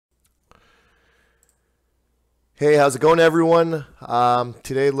Hey, how's it going, everyone?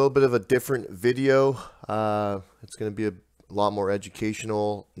 Today a little bit of a different video. It's going to be a lot more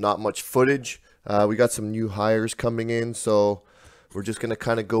educational, not much footage. We got some new hires coming in, so we're just going to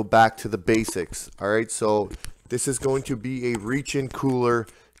kind of go back to the basics. All right, so this is going to be a reach-in cooler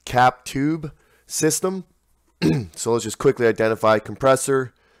cap tube system. So let's just quickly identify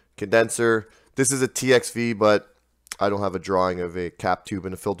compressor, condenser. This is a TXV, but I don't have a drawing of a cap tube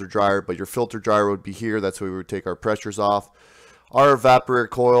and a filter dryer, but your filter dryer would be here. That's where we would take our pressures off. Our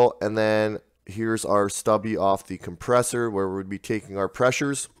evaporator coil, and then here's our stubby off the compressor where we would be taking our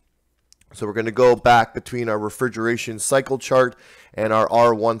pressures. So we're going to go back between our refrigeration cycle chart and our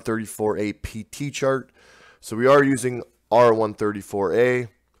R134A PT chart. So we are using R134A.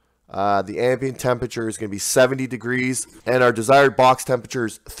 The ambient temperature is going to be 70 degrees, and our desired box temperature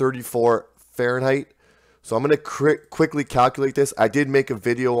is 34 Fahrenheit. So I'm going to quickly calculate this. I did make a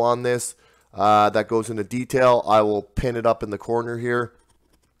video on this that goes into detail. I will pin it up in the corner here.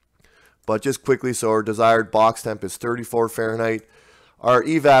 But just quickly, so our desired box temp is 34 Fahrenheit. Our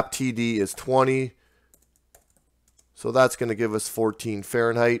evap TD is 20. So that's going to give us 14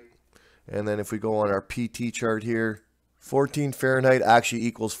 Fahrenheit. And then if we go on our PT chart here, 14 Fahrenheit actually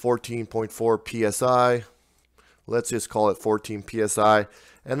equals 14.4 PSI. Let's just call it 14 PSI.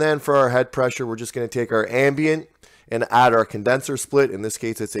 And then for our head pressure, we're just going to take our ambient and add our condenser split. In this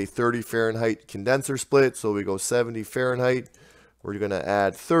case, it's a 30 Fahrenheit condenser split. So we go 70 Fahrenheit. We're going to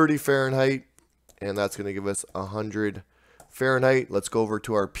add 30 Fahrenheit, and that's going to give us 100 Fahrenheit. Let's go over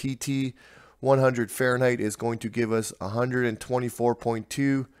to our PT. 100 Fahrenheit is going to give us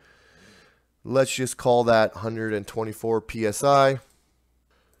 124.2. Let's just call that 124 PSI.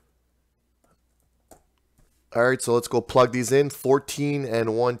 All right, so let's go plug these in, 14 and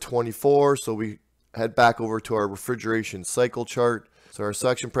 124. So we head back over to our refrigeration cycle chart. So our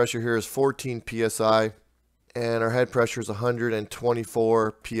suction pressure here is 14 PSI, and our head pressure is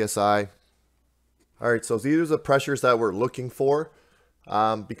 124 PSI. All right, so these are the pressures that we're looking for.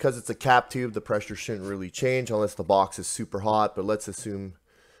 Because it's a cap tube, the pressure shouldn't really change unless the box is super hot, but let's assume,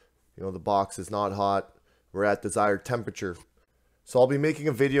 the box is not hot. We're at desired temperature. So I'll be making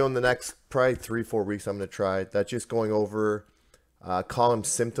a video in the next probably 3-4 weeks. I'm going to try that's just going over common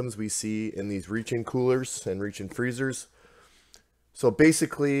symptoms we see in these reach-in coolers and reach-in freezers. So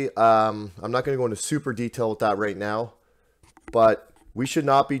basically, I'm not going to go into super detail with that right now, but we should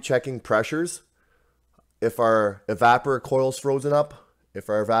not be checking pressures if our evaporator coil's frozen up, if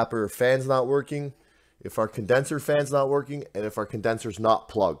our evaporator fan's not working, if our condenser fan's not working, and if our condenser's not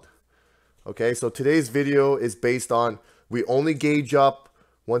plugged. Okay, so today's video is based on we only gauge up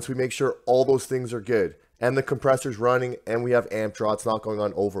once we make sure all those things are good and the compressor's running and we have amp draw. It's not going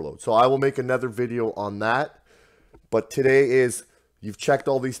on overload. So I will make another video on that. But today is you've checked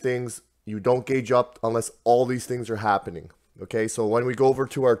all these things. You don't gauge up unless all these things are happening. Okay, so when we go over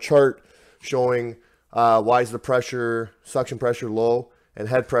to our chart showing why is the pressure, suction pressure low and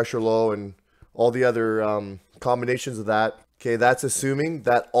head pressure low and all the other combinations of that. Okay, that's assuming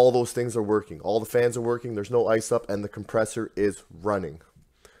that all those things are working. All the fans are working, there's no ice up, and the compressor is running.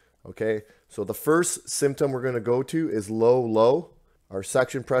 Okay, so the first symptom we're going to go to is low, low. Our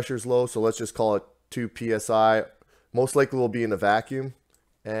suction pressure is low, so let's just call it 2 PSI. Most likely will be in a vacuum.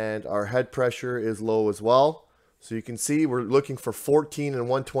 And our head pressure is low as well. So you can see we're looking for 14 and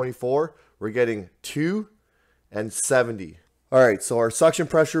 124. We're getting 2 and 70. All right, so our suction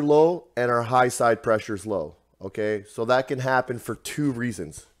pressure low and our high side pressure is low. Okay, so that can happen for two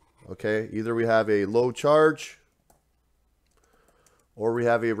reasons. Okay, either we have a low charge or we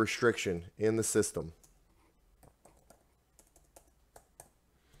have a restriction in the system.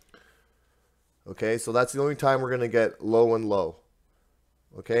 Okay, so that's the only time we're going to get low and low.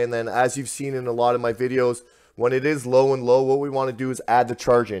 Okay, and then as you've seen in a lot of my videos, when it is low and low, what we want to do is add the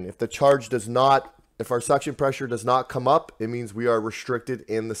charge in. If the charge does not, if our suction pressure does not come up, it means we are restricted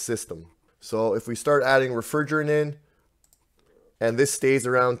in the system. So if we start adding refrigerant in, and this stays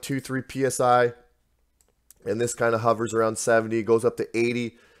around 2-3 PSI, and this kind of hovers around 70, goes up to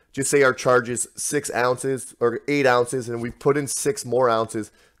 80, just say our charge is 6 ounces or 8 ounces, and we put in 6 more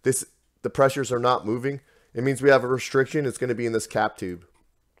ounces, the pressures are not moving. It means we have a restriction. It's going to be in this cap tube.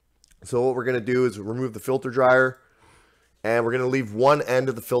 So what we're going to do is remove the filter dryer, and we're going to leave one end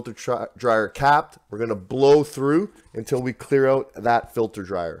of the filter dryer capped. We're going to blow through until we clear out that filter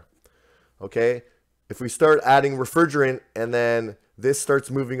dryer. Okay, if we start adding refrigerant and then this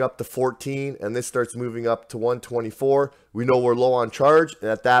starts moving up to 14 and this starts moving up to 124, we know we're low on charge. And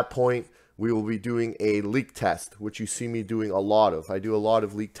at that point, we will be doing a leak test, which you see me doing a lot of. I do a lot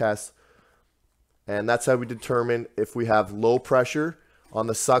of leak tests, and that's how we determine if we have low pressure on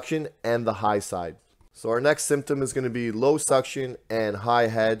the suction and the high side. So our next symptom is going to be low suction and high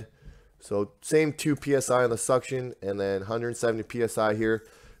head. So same 2 psi on the suction and then 170 psi here.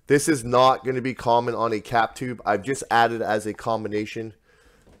 This is not going to be common on a cap tube. I've just added as a combination,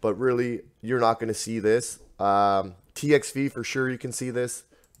 but really you're not going to see this. TXV for sure you can see this,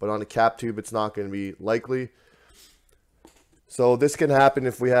 but on a cap tube it's not going to be likely. So this can happen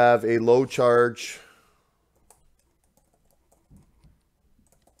if we have a low charge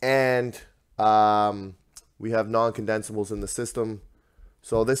and we have non-condensables in the system.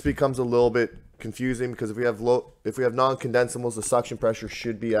 So this becomes a little bit confusing because if we have non-condensables, the suction pressure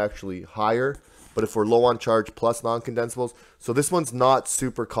should be actually higher. But if we're low on charge plus non-condensables, so this one's not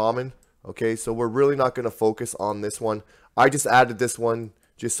super common. Okay, so we're really not going to focus on this one. I just added this one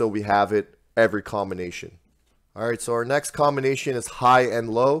just so we have it every combination. All right, so our next combination is high and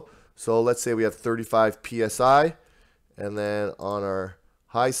low. So let's say we have 35 psi, and then on our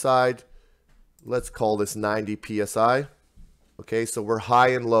high side, let's call this 90 psi. Okay, so we're high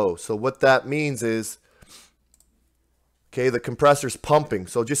and low. So what that means is, okay, the compressor's pumping.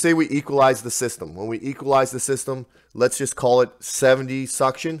 So just say we equalize the system. When we equalize the system, let's just call it 70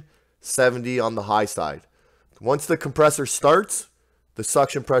 suction, 70 on the high side. Once the compressor starts, the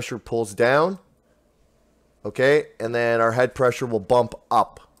suction pressure pulls down, okay, and then our head pressure will bump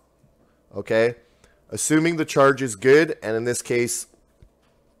up, okay, assuming the charge is good. And in this case,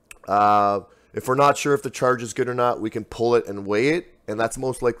 if we're not sure if the charge is good or not, we can pull it and weigh it, and that's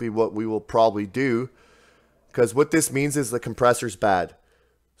most likely what we will probably do, because what this means is the compressor's bad.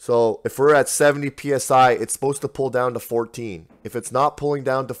 So if we're at 70 psi, it's supposed to pull down to 14. If it's not pulling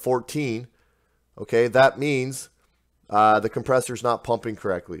down to 14, okay, that means the compressor's not pumping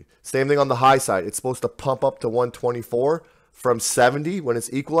correctly. Same thing on the high side. It's supposed to pump up to 124. From 70, when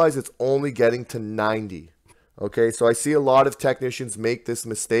it's equalized, it's only getting to 90. Okay, so I see a lot of technicians make this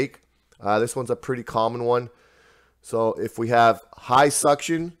mistake. This one's a pretty common one. So if we have high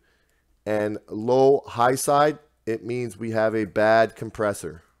suction and low high side, it means we have a bad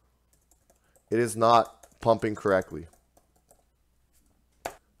compressor. It is not pumping correctly.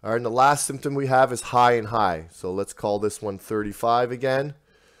 All right, and the last symptom we have is high and high. So let's call this one 35 again.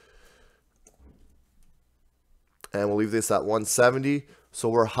 And we'll leave this at 170. So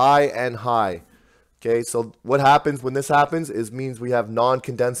we're high and high. Okay, so what happens when this happens is means we have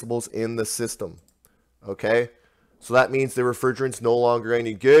non-condensables in the system. Okay, so that means the refrigerant's no longer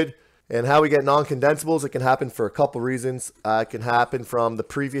any good. And how we get non-condensables, it can happen for a couple reasons. It can happen from the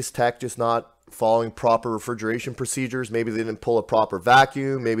previous tech just not following proper refrigeration procedures. Maybe they didn't pull a proper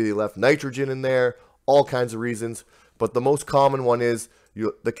vacuum. Maybe they left nitrogen in there. All kinds of reasons. But the most common one is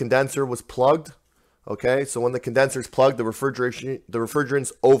the condenser was plugged. Okay, so when the condenser's plugged, the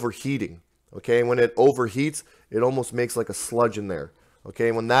refrigerant's overheating. Okay, and when it overheats, it almost makes like a sludge in there. Okay,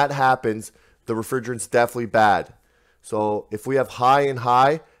 and when that happens, the refrigerant's definitely bad. So if we have high and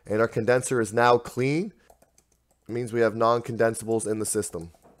high and our condenser is now clean, it means we have non-condensables in the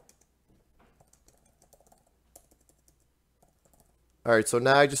system. All right, so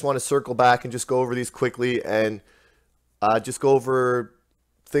now I just want to circle back and just go over these quickly and just go over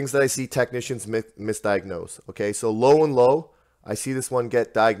things that I see technicians misdiagnose. Okay, so low and low. I see this one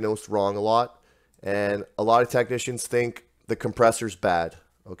get diagnosed wrong a lot, and a lot of technicians think the compressor's bad.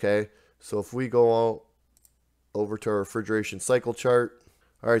 Okay, so if we go over to our refrigeration cycle chart,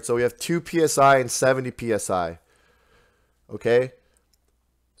 all right, so we have 2 psi and 70 psi. Okay,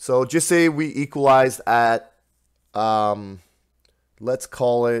 so just say we equalized at let's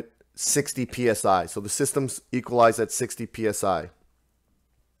call it 60 psi. So the system's equalized at 60 psi.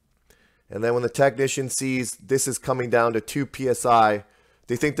 And then when the technician sees this is coming down to 2 psi,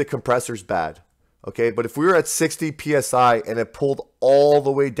 they think the compressor's bad. Okay, but if we were at 60 psi and it pulled all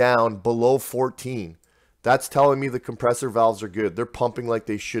the way down below 14, that's telling me the compressor valves are good. They're pumping like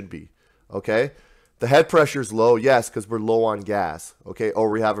they should be. Okay, the head pressure is low, yes, because we're low on gas. Okay, or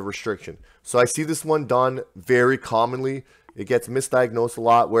we have a restriction. So I see this one done very commonly. It gets misdiagnosed a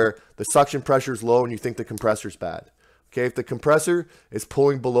lot where the suction pressure is low and you think the compressor's bad. Okay, if the compressor is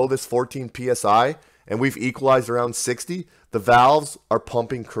pulling below this 14 psi and we've equalized around 60, the valves are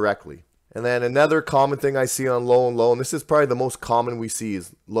pumping correctly. And then another common thing I see on low and low, and this is probably the most common we see,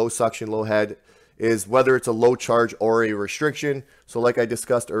 is low suction, low head, is whether it's a low charge or a restriction. So like I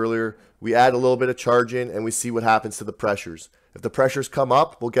discussed earlier, we add a little bit of charge in and we see what happens to the pressures. If the pressures come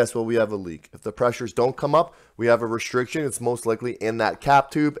up, well, guess what? We have a leak. If the pressures don't come up, we have a restriction. It's most likely in that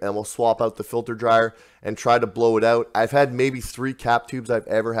cap tube, and we'll swap out the filter dryer and try to blow it out. I've had maybe 3 cap tubes I've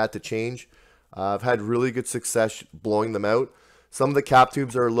ever had to change. I've had really good success blowing them out. Some of the cap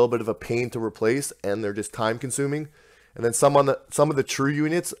tubes are a little bit of a pain to replace, and they're just time consuming. And then some of the true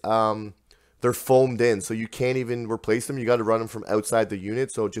units, they're foamed in, so you can't even replace them. You got to run them from outside the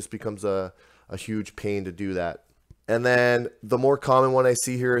unit, so it just becomes a huge pain to do that. And then the more common one I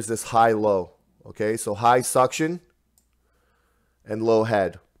see here is this high-low. Okay, so high suction and low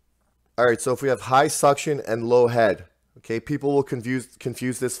head. All right, so if we have high suction and low head, okay, people will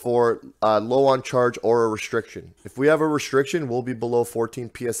confuse this for low on charge or a restriction. If we have a restriction, we'll be below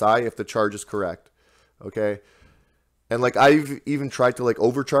 14 psi if the charge is correct. Okay, and like I've even tried to like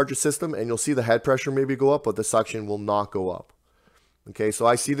overcharge a system, and you'll see the head pressure maybe go up, but the suction will not go up. Okay, so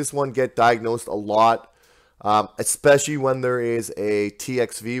I see this one get diagnosed a lot. Especially when there is a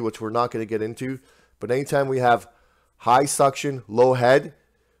TXV, which we're not going to get into. But anytime we have high suction, low head,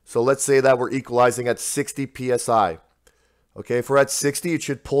 so let's say that we're equalizing at 60 psi. Okay, if we're at 60, it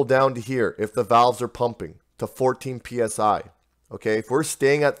should pull down to here if the valves are pumping to 14 psi. Okay, if we're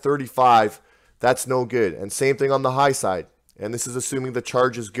staying at 35, that's no good. And same thing on the high side. And this is assuming the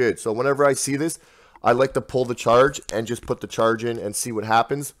charge is good. So whenever I see this, I like to pull the charge and just put the charge in and see what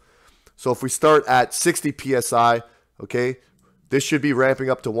happens. So if we start at 60 psi, okay, this should be ramping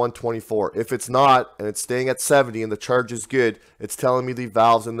up to 124. If it's not, and it's staying at 70 and the charge is good, it's telling me the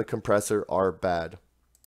valves in the compressor are bad.